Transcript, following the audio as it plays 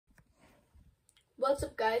What's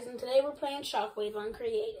up, guys? And today we're playing Shockwave on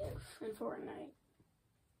Creative in Fortnite.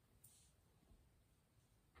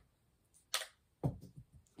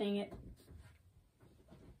 Dang it.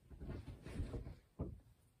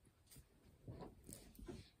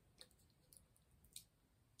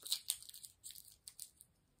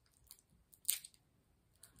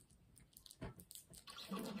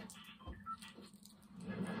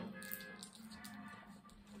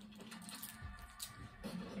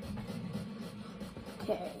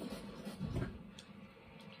 Okay.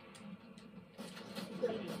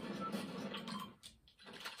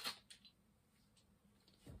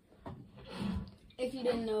 If you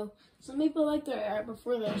didn't know, some people like their art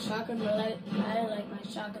before their shotgun, but I like my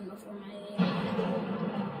shotgun before my AR.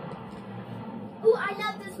 Ooh, I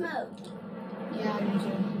love this mode. Yeah, me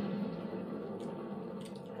too.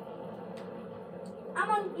 I'm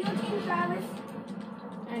on your team, Travis.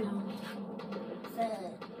 I know. So,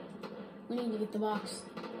 We need to get the box.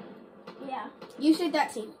 yeah. You shoot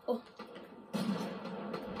that team. Oh. I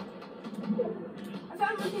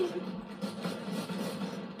found your team.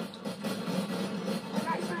 I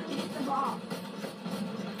got trying to get the ball.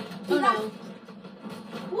 Oh no.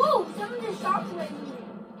 Whoa, someone just shockwave me.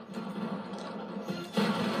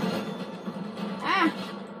 Ah!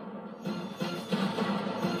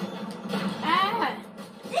 Ah!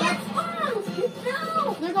 That's bombs!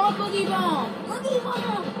 No! They're called boogie bombs. Boogie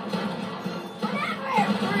bomb!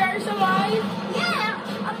 Whatever! Are you still alive?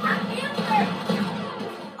 Yeah! I'm not answer!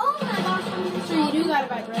 Oh my gosh, I'm just So you do got a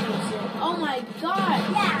vibrator still. Oh my god!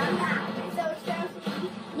 Yeah, I'm not. So it's stressful.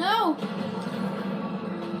 No!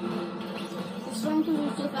 The storm can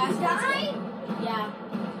move so fast. Die? Yeah.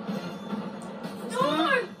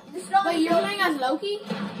 Storm! The storm. Wait, you're playing as Loki?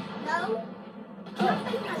 No. I'm not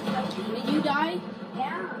playing as Loki. Did you die?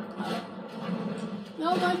 Yeah.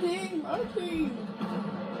 No, my team! My team!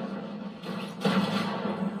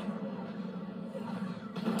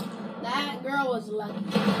 That girl was lucky.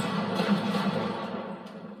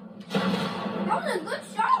 That was a good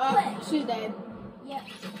shot, Oh, she's dead. yeah.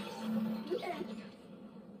 Okay.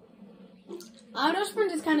 Auto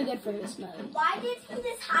sprint is kind of good for this mode. Why did he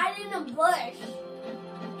just hide in a bush?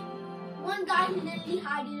 One guy who literally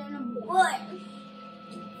hid in a bush.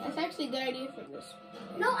 That's actually a good idea for this.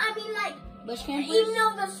 No, I mean like, Bush campers? even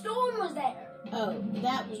though the storm was there. Oh,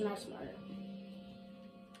 that was not smart.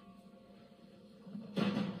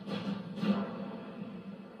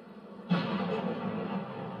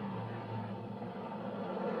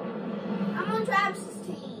 I'm on Travis's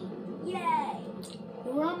team. Yay.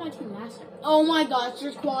 You were on my team last time. Oh my gosh,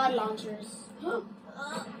 there's quad launchers.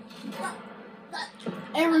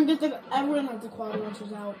 Everyone has the quad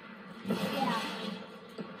launchers out. Yeah.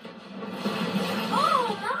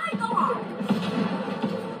 Oh my god!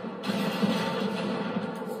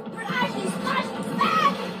 Splashy, splashy,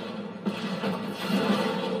 smash!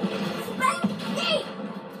 Spanky!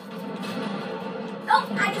 Oh,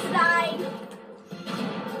 I just died.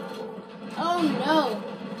 Oh no.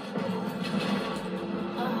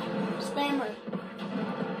 Spammer.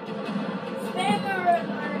 Spammer!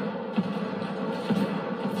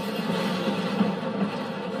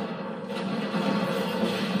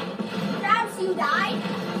 Travis, you died?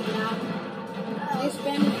 Yeah. They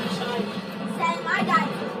spammed me shot. Same, I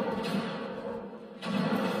died.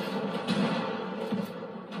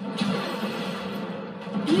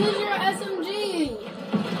 Use your SMG.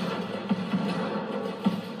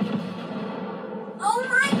 Oh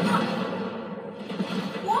my god!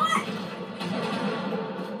 What?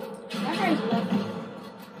 That guy's lucky.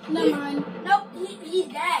 Never mind. Nope, he's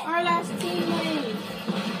dead. Our last teammate.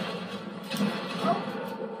 Oh.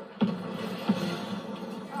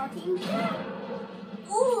 Our team's dead.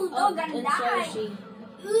 Ooh, they're gonna and die. so she.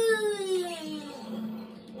 Ooh.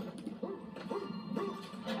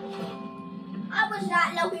 I was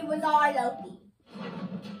not Loki, was all Loki.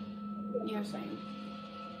 Yeah, same.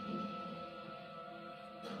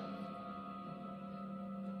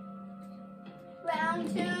 Round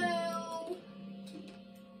 2.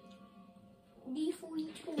 Before we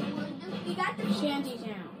toured, we got the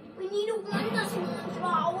Shantytown. We need to win this one,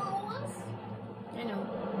 flowers. I know.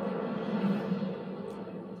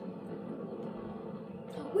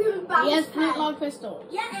 We're He bounce has pads. flintlock pistols.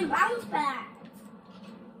 Yeah, and bounce pads.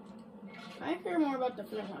 I care more about the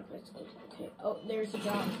flintlock pistols. Okay. Oh, there's a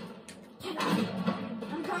drop.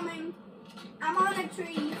 I'm coming. I'm on the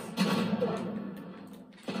trees.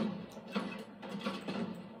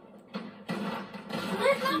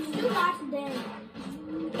 Let's not shoot lots of damage.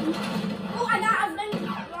 Oh, I got a flint.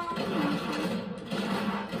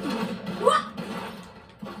 What?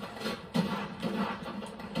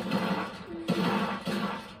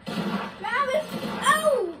 Travis,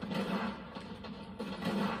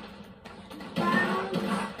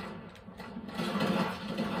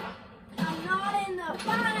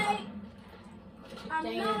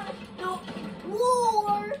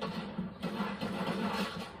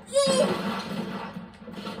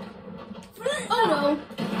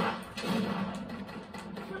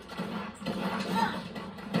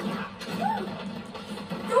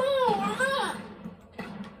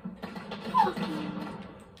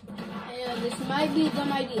 This might be a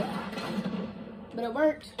dumb idea, but it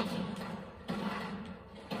worked.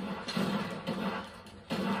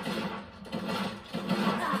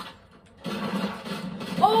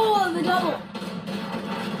 Oh, the double.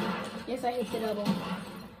 Yes, I hit the double.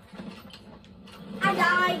 I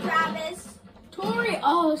died, Travis. Tori,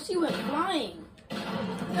 oh, she went flying.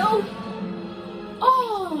 No.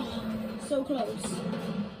 Oh, so close.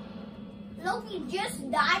 Loki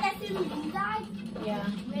just died as soon as you died? Yeah.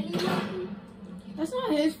 Really, Loki? That's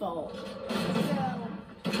not his fault. So,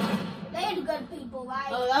 they had good people,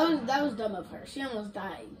 right? Oh, that was dumb of her. She almost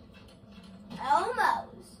died.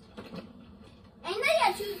 Almost. And they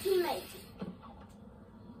had 2 teammates.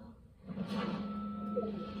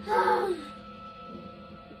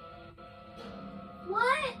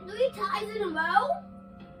 What? 3 ties in a row?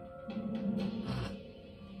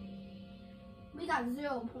 We got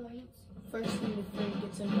 0 points. First thing the friend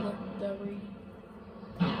gets in the read.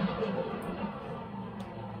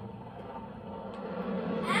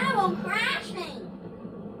 Ow, I'm crashing.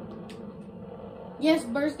 Yes,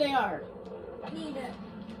 burst they are. Need it.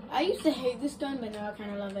 I used to hate this gun, but now I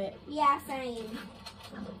kind of love it. Yeah, same.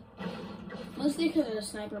 Mostly because of the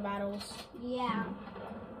sniper battles. Yeah.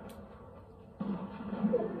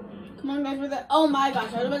 Come on, guys, we're the... Oh my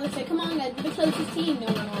gosh, I was about to say, come on, guys, we're the closest team. No,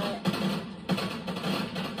 we're not.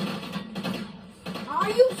 Are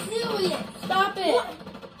you serious? Stop it. What?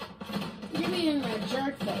 You're being a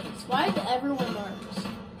jerk face. Why is everyone nervous?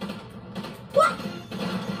 What?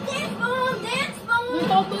 Dance bomb, dance bomb. They're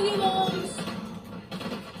called boogie bombs.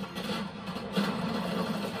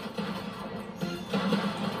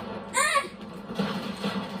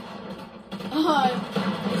 Oh,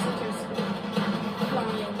 this is just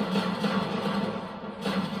flying.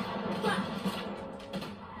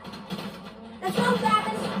 Let's go,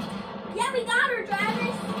 Travis. Yeah, we got her,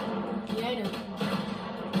 Travis. Yeah, I know.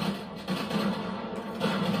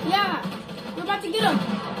 Yeah, we're about to get him.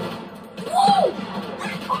 Woo!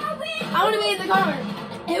 That car wins. I want to be in the car.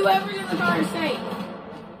 Whoever's in the car is safe.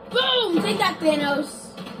 Boom! Take that, Thanos.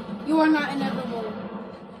 You are not inevitable.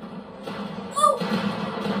 Woo!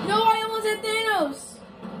 No, I almost hit Thanos.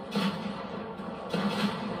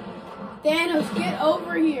 Thanos, get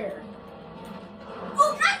over here.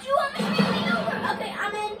 Oh, not you. I'm just moving over. Okay,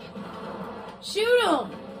 I'm in. Shoot him.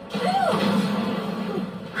 Woo!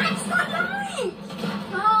 I just got launched.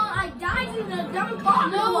 Oh, I died in the dumb car.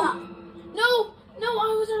 No. No, I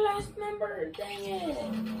was our last member. Dang it.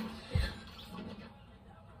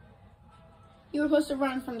 You were supposed to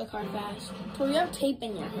run from the car fast. So you have tape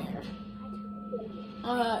in your hair.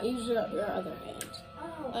 Use your other hand.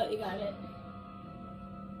 Oh, you got it.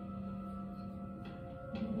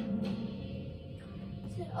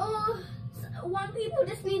 Oh, so one people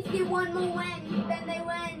just need to get one more win, then they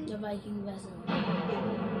win. The Viking vessel.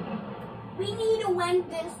 We need to win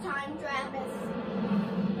this time, Travis.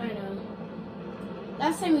 I know.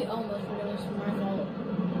 Last time we almost, but it was my fault.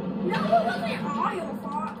 No, it wasn't all your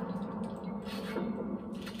fault.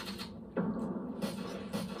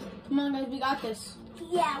 Come on, guys, we got this.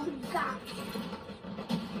 Yeah, we got it.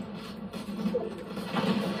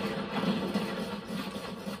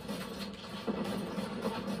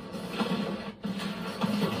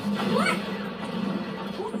 What?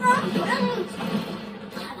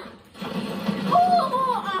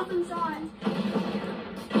 Oh, awesome shot.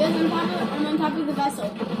 Yes, I'm on top of the vessel.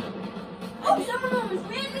 Oh, someone almost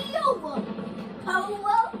ran me over.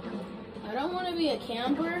 Polo. I don't want to be a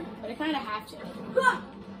camper, but I kind of have to. Huh.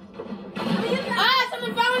 Ah,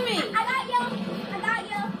 someone found me! I got you.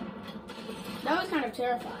 That was kind of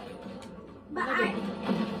terrifying. But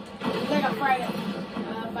It's like a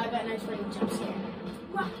Five Nights at Freddy's jump scare.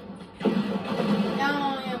 Now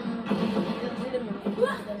I am legitimately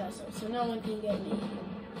on the vessel, so no one can get me.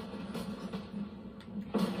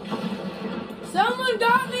 Someone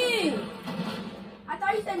got me! I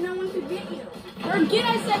thought you said no one could get you. Forget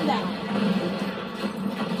I said that.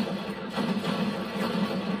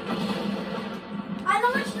 I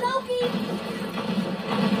launched Loki.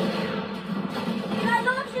 And I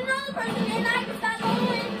launched another person and I just got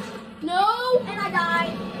launched. No! And I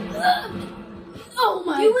died. Oh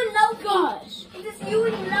my You and Loki. gosh. It's just you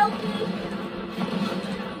and Loki.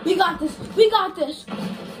 We got this. We got this.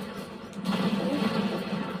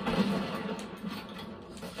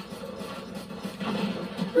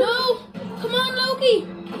 No! Come on, Loki!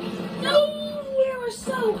 No! We were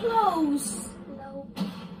so close. No.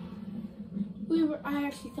 I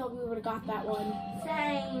actually thought we would have got that one.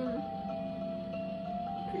 Same.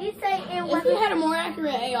 Please say it If we wasn't. had a more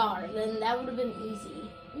accurate AR, then that would have been easy.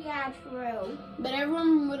 Yeah, true. But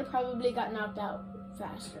everyone would have probably got knocked out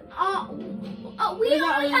faster. We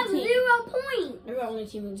only have 0 points. We're the only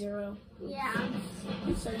team with 0. Yeah.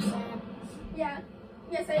 It's so sad. Yeah.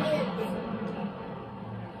 Yes, I did.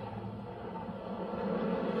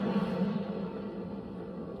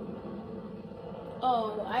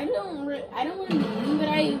 Oh, I don't want to mean, but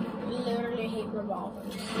I literally hate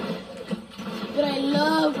revolvers. But I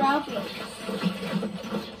love grapplers.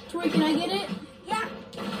 Tori, can I get it? Yeah.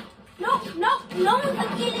 No one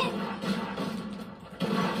can get it.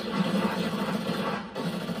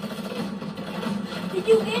 Did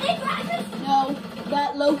you get it, Travis? No,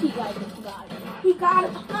 that Loki guy just got it. We got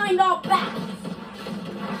it behind our backs.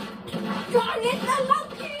 Darn it, the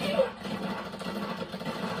Loki!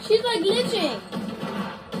 She's like glitching.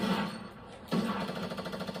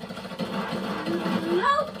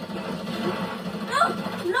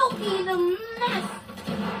 Loki's a mess.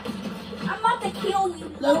 I'm about to kill you.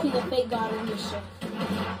 Loki, the fake god of this shit.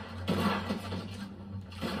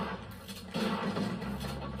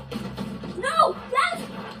 No, yes,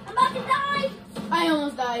 I'm about to die. I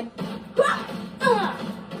almost died.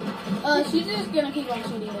 She's just gonna keep on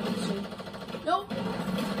shooting at this shit. Nope.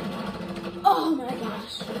 Oh my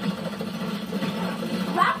gosh.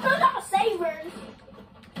 Raptors are savers.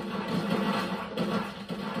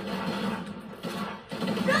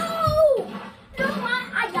 No,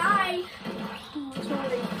 I died. Oh,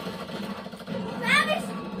 sorry. Travis,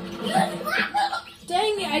 use Raptors.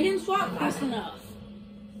 Dang it, I didn't swap fast enough.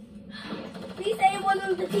 Please say it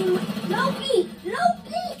wasn't the team. Loki.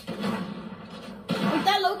 If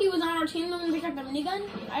that Loki was on our team when we picked up the minigun,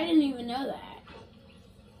 I didn't even know that.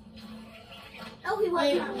 No, he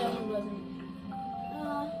wasn't. No, he wasn't.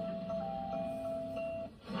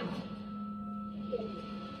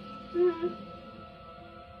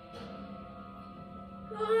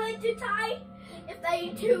 To tie, if they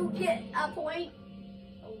two get a point,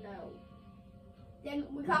 oh no, then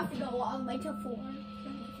we have to go all the way to 4. Then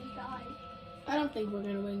we can die. I don't think we're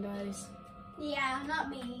gonna win, guys. Yeah, not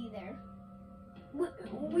me either.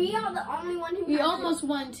 We are the only one who. We almost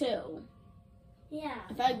won too. Yeah.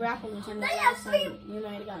 If I grappled with him the last time, we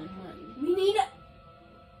might have gotten one. We need a.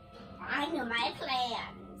 I know my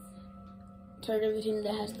plans. Target the team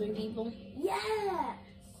that has 3 people. Yes.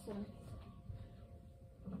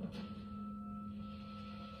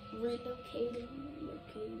 Relocating.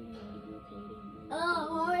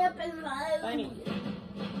 Oh, hurry up and load. I need it.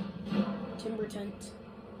 Timber tent.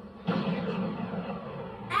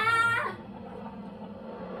 Ah!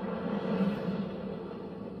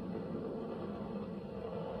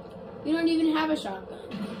 You don't even have a shotgun.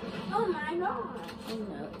 Oh my god. I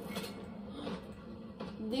know.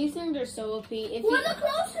 These things are so OP. If We're you, the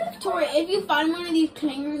closest. Tori, if you find one of these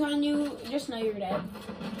clingers on you, just know you're dead.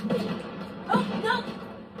 Oh, no.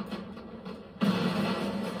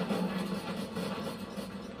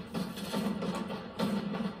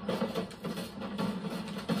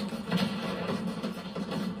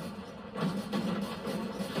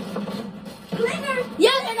 Clinger.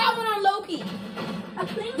 Yes, I got one on Loki. A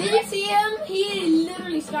clinger. Did you see him? He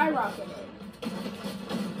literally skyrocketed.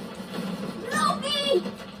 Loki.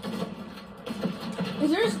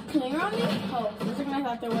 Is there a clinger on me? Oh, for a second I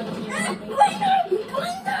thought there was a clinger on me.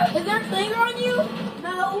 Clinger. Is there a clinger on you?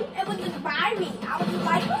 No, it was just by me. I was just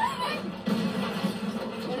like,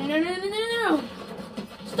 No.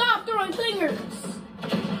 Stop throwing clingers.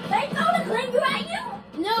 they throw the clinger at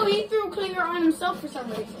you? No, he threw a clinger on himself for some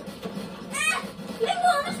reason.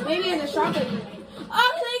 Clinger on the Maybe it's a shotgun grenade.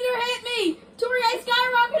 Oh, clinger hit me! Tori, I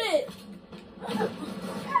skyrocketed!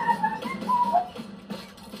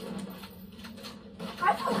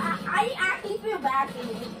 I actually feel bad for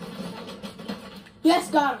you. Yes,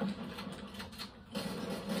 got him.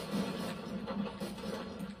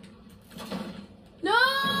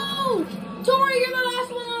 No! Tori, you're the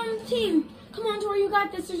last one on the team. Come on, Tori, you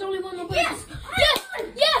got this. There's only one more person. Yes! Yes!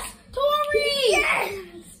 Yes! Tori! Yes!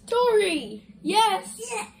 Tori! Yes!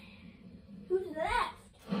 Yeah. Who's left?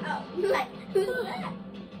 Oh, like, who's left?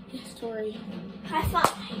 Yes, Tori. High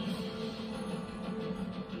five.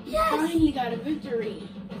 Yes. Finally got a victory.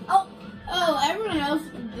 Oh, Everyone else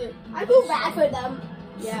did. I feel bad for them.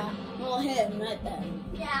 Yeah. Well, him, not them.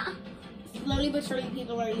 Yeah. Slowly but surely,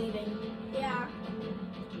 people are leaving. Yeah.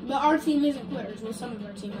 But our team isn't quitters. Well, some of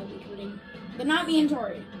our team might be quitting. But not me and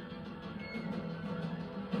Tori.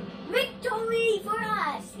 Victory for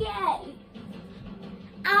us! Yay!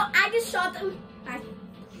 I just shot them. I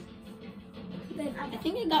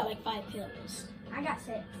think I got like 5 kills. I got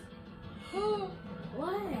 6.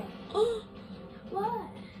 What? Oh, What?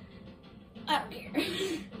 I don't care.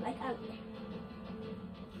 Like,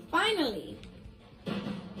 Finally.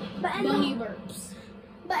 but Bonnie burps.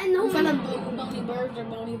 But in the Instead whole of bony birds or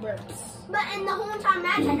bony burps. but in the whole entire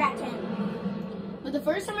match, I got 10. But the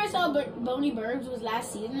first time I saw bony birds was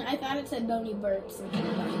last season. I thought it said bony burps instead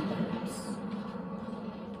of bony birds.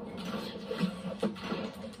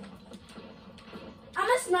 I'm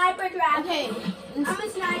a sniper, Dragon. Okay, I'm a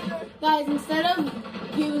sniper. guys, instead of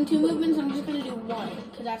doing 2 movements, I'm just gonna do 1,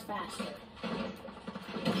 because that's faster.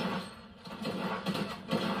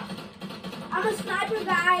 I'm a sniper,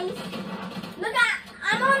 guys. Look at,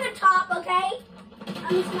 I'm on the top, okay?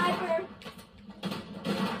 I'm a sniper.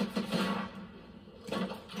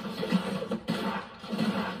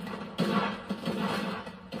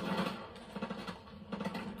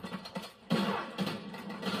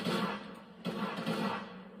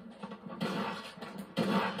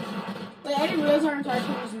 Wait, I didn't realize our entire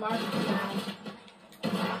team is marked now.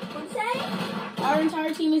 What'd you say? Our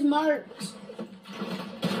entire team is marked.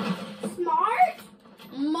 Smart?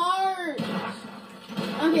 Marked!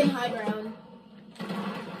 I'm getting high ground.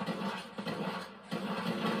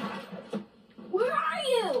 Where are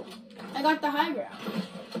you? I got the high ground.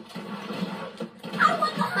 I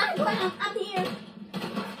want the high ground. I'm here.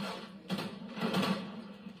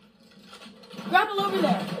 Grapple over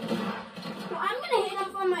there. Well, I'm gonna hit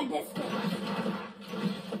him from my distance.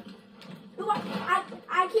 Ooh,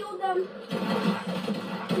 I killed them.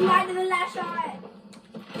 Right to the last shot.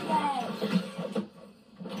 Yay.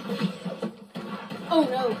 Oh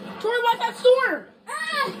no. Tori, watch that storm!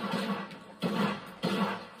 Ah!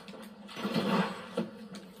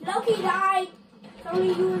 Loki died. It's only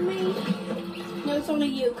you and me. No, it's only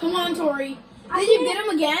you. Come on, Tori. I Did you did. get him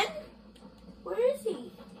again? Where is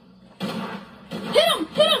he? Hit him!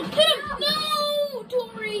 Hit him! Hit him! No,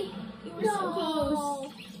 Tori. You were so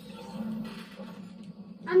close.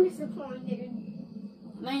 I'm disappointed.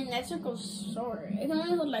 Man, that circle's short. It can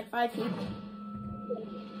only hold like 5 people.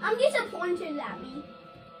 I'm disappointed at me.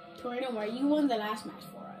 Tori, don't worry. You won the last match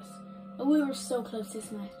for us. But we were so close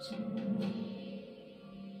this match.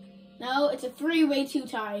 No, it's a 3-way 2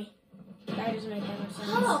 tie. That doesn't make that much sense.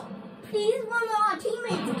 Oh, please, one of our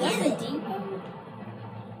teammates get it. depot?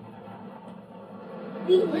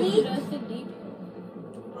 We Where's the depot?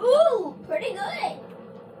 Ooh, pretty good.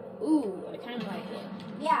 Ooh, I kind of like it.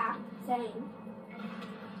 Yeah, same.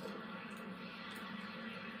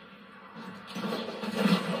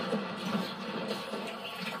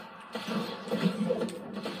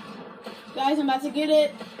 Guys, I'm about to get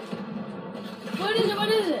it. What is it? What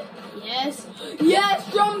is it? Yes.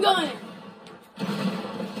 Yes, drum gun.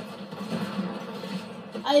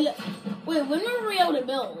 Wait, when were we able to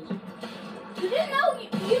build? You didn't know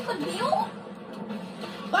you could build?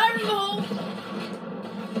 Fire in the hole.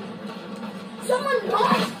 Someone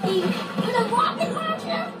launched me with a rocket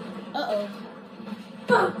launcher. Uh-oh.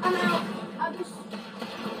 I'm out. I'll just...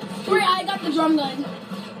 Wait, I got the drum gun.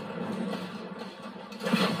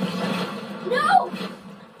 No!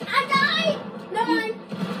 I died! No,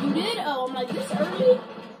 You did? Oh, I'm like, this early?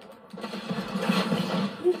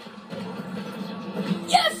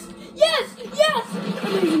 Yes! Yes! Yes!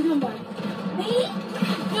 Amazing comeback. me?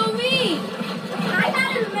 No, me! I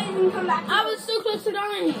had an amazing comeback. I was so close to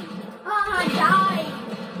dying. Oh, I died.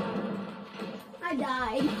 I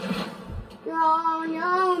died.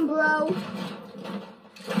 No, bro.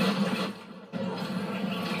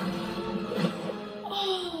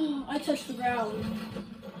 Oh, I touched the ground.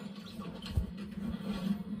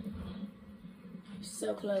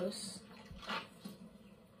 So close.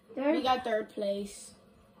 We got 3rd place.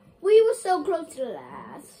 We were so close to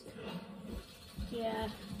last. Yeah.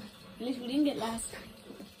 At least we didn't get last.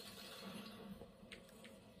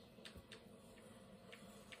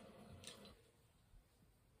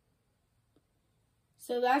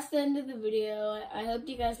 So that's the end of the video. I hope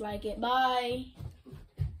you guys like it. Bye.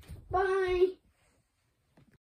 Bye.